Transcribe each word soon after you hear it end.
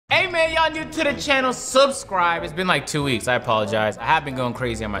Hey man, y'all new to the channel, subscribe. It's been like 2 weeks, I apologize. I have been going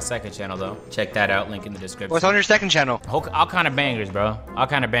crazy on my second channel though. Check that out, link in the description. What's on your second channel? All kind of bangers, bro. All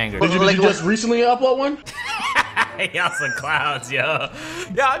kind of bangers. Did you just recently upload one? Y'all some clowns, yo.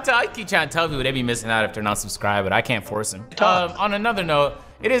 Yo, I keep trying to tell people they be missing out if they're not subscribed, but I can't force them. On another note,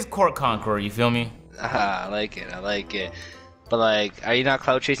 it is Court Conqueror, you feel me? I like it. But like, are you not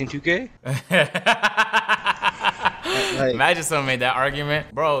cloud chasing 2K? Imagine someone made that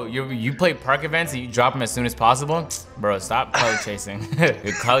argument. Bro, you play park events and you drop them as soon as possible? Bro, stop cloud chasing.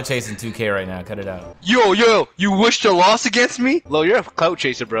 You're cloud chasing 2K right now, cut it out. Yo, you wished a loss against me? Lo, you're a cloud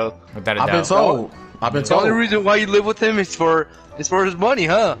chaser, bro. Without a doubt. I've been The told. only reason why you live with him is for his money,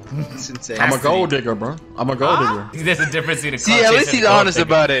 huh? It's insane. I'm a gold digger, bro. I'm a gold digger. There's a difference between a See, at least he's honest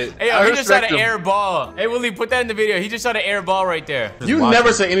about it. Hey, yo, he just shot an air ball. Hey, Willie, put that in the video. He just shot an air ball right there. You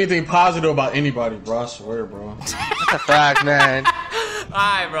never say anything positive about anybody, bro. I swear, bro. That's a fact, man.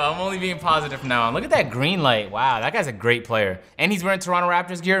 Alright, bro, I'm only being positive from now on. Look at that green light. Wow, that guy's a great player. And he's wearing Toronto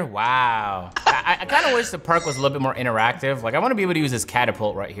Raptors gear. Wow. I kind of wish the perk was a little bit more interactive. Like, I want to be able to use this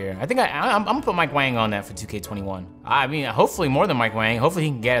catapult right here. I think I'm going to put Mike Wang on that for 2K21. I mean, hopefully more than Mike Wang. Hopefully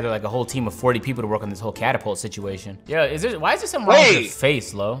he can gather like a whole team of 40 people to work on this whole catapult situation. Yeah, why is there something wrong with your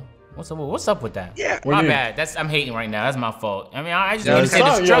face, Lo? What's up with that? Yeah. My bad. I'm hating right now. That's my fault. I mean, I just Yo, meant to say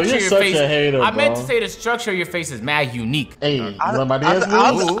the structure of your face. Hater, I meant to say the structure of your face is mad unique. Hey, you know my dance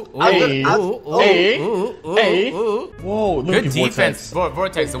Hey. Whoa, good defense,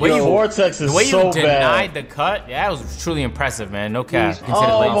 Vortex. The way you denied the cut, yeah, that was truly impressive, man. No cap.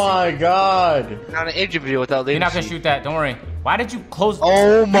 Oh my god. Not an injury video without latency. You're not gonna shoot that. Don't worry. Why did you close?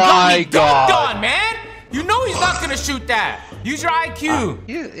 Oh my god. On, man. You know he's not gonna shoot that. Use your IQ.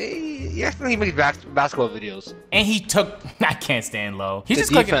 He actually makes basketball videos. And he took. I can't stand Low. He's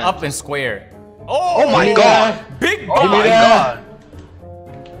just clicking up and square. Oh my god. Big ball. Oh my god.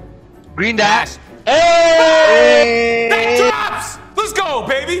 Green dash. Hey! That drops. Let's go,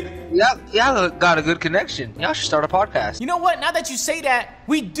 baby. Y'all got a good connection. Y'all should start a podcast. You know what? Now that you say that,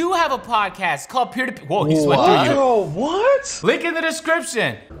 we do have a podcast called Peer to Peer. Whoa, he swept through you. What? Link in the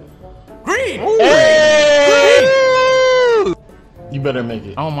description. Green. Hey! Green. You better make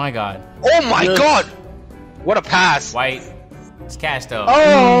it. Oh my god. Oh my god. What a pass. White. It's cash though.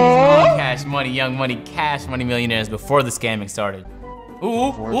 Oh. Cash money, young money, cash money millionaires before the scamming started.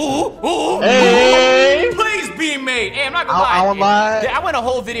 Ooh. Hey. Plays being made. Hey, I'm not gonna lie. I went a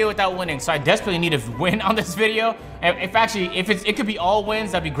whole video without winning, so I desperately need to win on this video. And if it could be all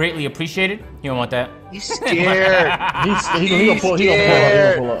wins, that'd be greatly appreciated. You don't want that? He's scared. He gonna pull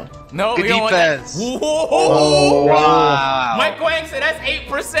up. No, good we don't defense. Want that. Oh, wow. Mike Wang said that's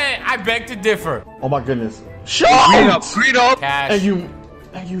 8%. I beg to differ. Oh my goodness. Shut Green up. Cash. And you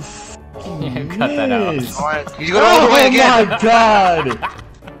cut that out. He's going all the way again. Oh my god.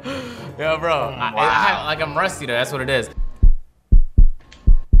 Yo, bro. I'm rusty though. That's what it is.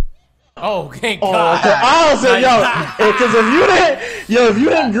 Oh, thank God. Okay. I was saying, because if you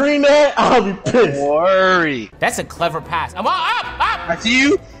didn't green that, I'll be pissed. Worry. That's a clever pass. I'm up. I see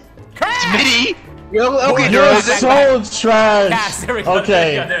you. Crash. Yo, okay, You're back, so trash. Yes, there we go.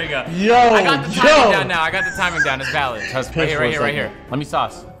 Okay. There we go. Yo, I got the timing down now. I got the timing down. It's valid. Trust me. Right here. Let me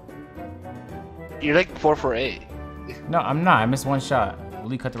sauce. You're like 4 for 8. No, I'm not. I missed one shot.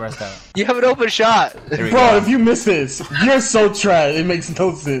 Willie cut the rest out. You have an open shot. There we Bro, go. if you miss this, you're so trash. It makes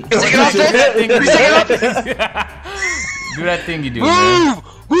no sense. Do that thing you do, man.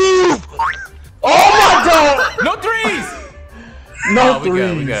 Move! Oh my god! No threes! No we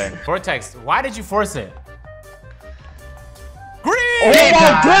threes. good. Vortex, why did you force it? Green! Oh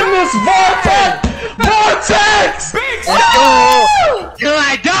my goodness, Vortex! Big Oh! Till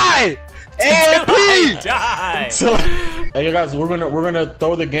I die! Hey, please! Die! So, hey, you guys, we're gonna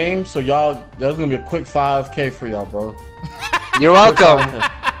throw the game. So y'all, there's gonna be a quick 5K for y'all, bro. You're welcome.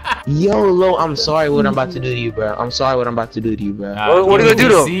 Yo, Lo, I'm sorry what I'm about to do to you, bro. What are you gonna do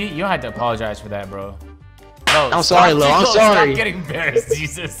to him? See, you don't have to apologize for that, bro. No, I'm sorry, Lo. I'm sorry. Stop getting embarrassed,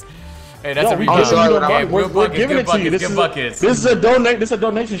 Jesus. Hey, that's a I'm rebound. sorry, Okay, we're giving it to you. Good buckets. This is a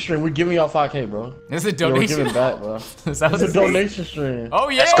donation stream. We're giving y'all 5K, bro. This is a Yeah, donation. we're giving back, bro. This is a donation stream. Oh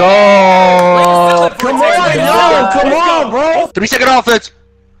yeah. Let's go! Come on, bro. 3-second offense.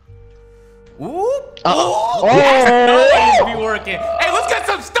 Ooh. Oh. Always be working. Hey, let's get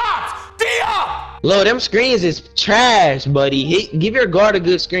some stops. Dia. Lo, them screens is trash, buddy. Give your guard a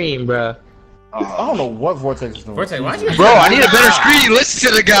good screen, bro. I don't know what Vortex is doing. Vortex, why'd you? Bro, I need a better screen. Listen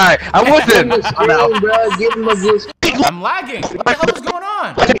to the guy. I'm with him. Bro, give him a good screen. I'm lagging. What the hell is going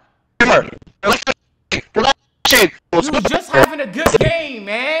on? We were just having a good game,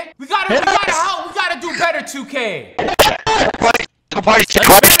 man. We gotta do better, 2K. Party.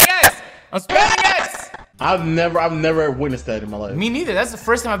 I'm spamming X. I've never witnessed that in my life. Me neither. That's the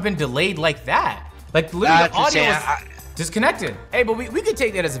first time I've been delayed like that. Like literally, That's the audio insane. was disconnected. Hey, but we could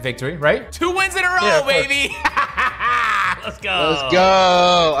take that as a victory, right? 2 wins in a row, Yeah, of course. baby. Let's go. Let's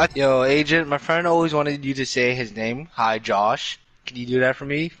go. Yo, agent, my friend always wanted you to say his name. Hi, Josh. Can you do that for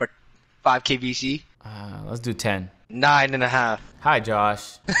me for 5K VC? Let's do 10. 9.5. Hi,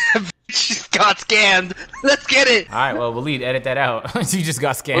 Josh. Just got scammed. Let's get it. All right, well, Waleed, edit that out. You just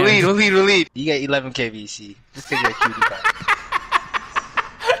got scammed. Waleed. You get 11K VC. Just take that cutie card.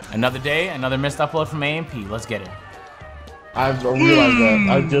 Another day, another missed upload from AMP. Let's get it. I realized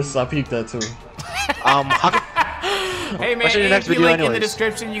that. I peeped that too. Hey, man, What's your next AMP video link in the anyways?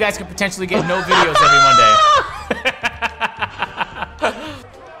 description. You guys could potentially get no videos every Monday.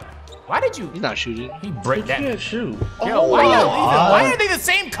 Why did you... He's not shooting. He break that... Yeah, shoot. Yo, why y'all leaving? Why are they the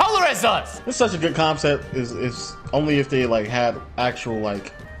same color as us? It's such a good concept. Is only if they like had actual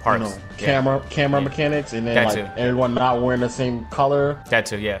like Parts. you know, Yeah. camera mechanics, and then That like too. everyone not wearing the same color. That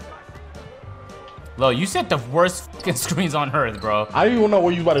too, yeah. Lo, you set the worst fucking screens on earth, bro. I don't even know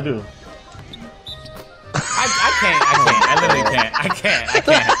what you about to do. I literally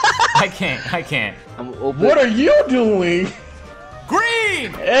can't. I'm open. What are you doing?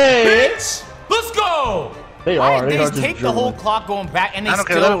 Green! Hey, Bitch! Let's go! They Why are. did They they are just just take the whole dribbling. clock going back and they I don't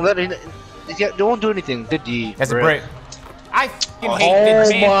care. still... Let it. They won't do anything. Good D. That's a break. I fucking hate Oh this,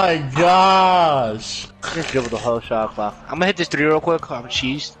 man. my gosh! Just dribble the whole shot clock. I'm gonna hit this 3 real quick. I'm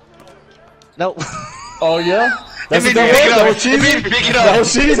cheese. Nope. Oh yeah, that's It what made me pick it that up. was It cheesy. made me pick it That up.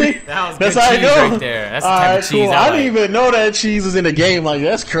 was cheesy. That was That's good how it cheese go. right there. That's the All type right, of cheese cool. I I like. didn't even know that cheese was in the game. Like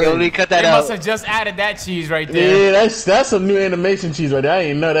that's Yo, Lee, crazy. cut that They out. must have just added that cheese right there. Yeah, that's some new animation cheese right there. I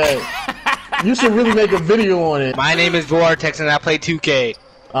didn't know that. You should really make a video on it. My name is Vortex and I play 2K.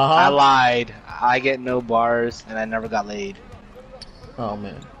 I Uh huh. lied. I get no bars and I never got laid. Oh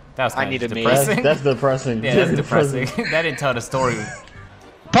man, That was I kind need of a maid. depressing. that's depressing. Yeah, that's depressing. That didn't tell the story.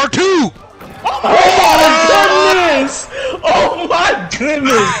 Part 2! Oh my goodness! Oh my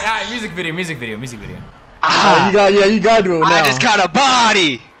goodness! Alright, music video. Oh, you gotta do it now. I just got a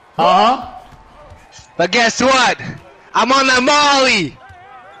body! Uh huh. But guess what? I'm on that Molly!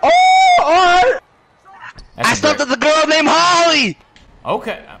 Oh, alright. That's I a slept break. with a girl named Holly!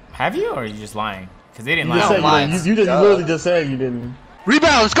 Okay, have you, or are you just lying? Because they didn't You lie. just, on said, mine. you just literally just said you didn't.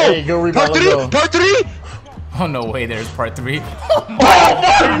 Rebound, let's go! Hey, go rebound, Part let's 3? go. Part 3? Oh no way, there's part 3. Oh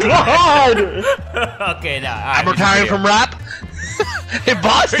my god! Okay, now I'm retiring from rap in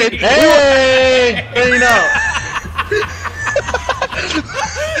Boston. Hey, clean up.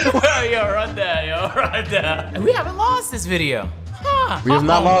 Well, yo, run that. And we haven't lost this video. Huh. We have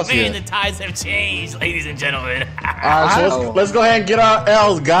not lost man, yet. the tides have changed, ladies and gentlemen. Alright, so let's go ahead and get our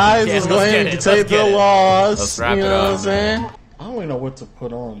L's, guys. Yeah, let's go let's ahead get and it, take let's the get it. loss. Let's wrap you it know up. what I'm saying? I don't even know what to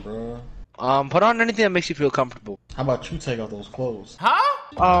put on, bro. Put on anything that makes you feel comfortable. How about you take off those clothes?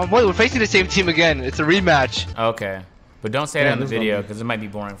 Huh? Wait, we're facing the same team again. It's a rematch. Okay. But don't say Yeah, that in the this is video, gonna be- because it might be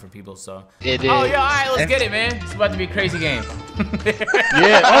boring for people, so. It Oh, is. yeah, alright, let's get it, man. It's about to be a crazy game.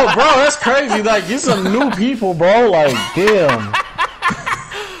 Yeah. Oh, bro, that's crazy. Like, get some new people, bro. Like, damn.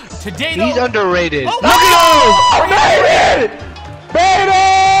 Today, He's though. underrated. Oh, Look at him! Made it! Made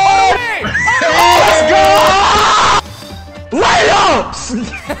it! hey! Let's go! Layups!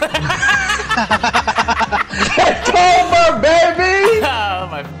 October, baby! Oh,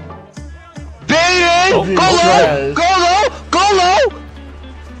 my. Baby! Oh, Go low! Go low! Go low!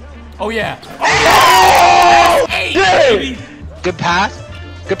 Oh, yeah. Hey, Hey! baby. Good pass.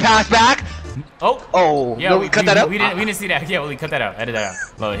 Good pass back. Oh. Oh, Yeah, no, we cut that out. We didn't see that. Yeah, well, we cut that out. Edit that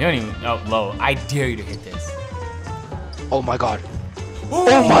out. Low, you don't even. Oh, low. I dare you to hit this. Oh my god. Oh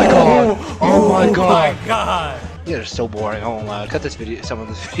my god. Oh my Oh god. my god. You guys are so boring. Oh my god. Cut this video. Some of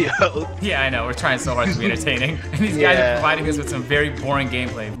this video. Yeah, I know. We're trying so hard to be entertaining. And these guys are Yeah. providing us with some very boring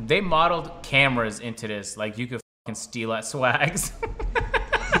gameplay. They modeled cameras into this. Like, you could fucking steal at swags.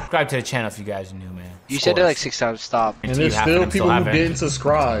 Subscribe to the channel if you guys are new, man. You Of said it course. like 6 times. Stop. And Until you there's happen, still I'm people who happen. didn't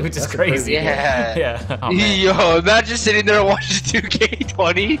subscribe. Which is That's the crazy. Yeah. Yeah. Oh, man. Yo, imagine sitting there and watching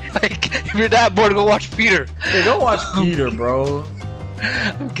 2K20. Like, if you're that bored, go watch Peter. Hey, go watch Peter, bro. Or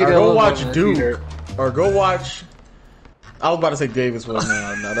Get go over watch it, Duke. Peter. Or go watch. I was about to say Davis, but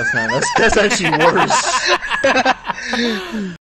no, that's not. That's actually worse.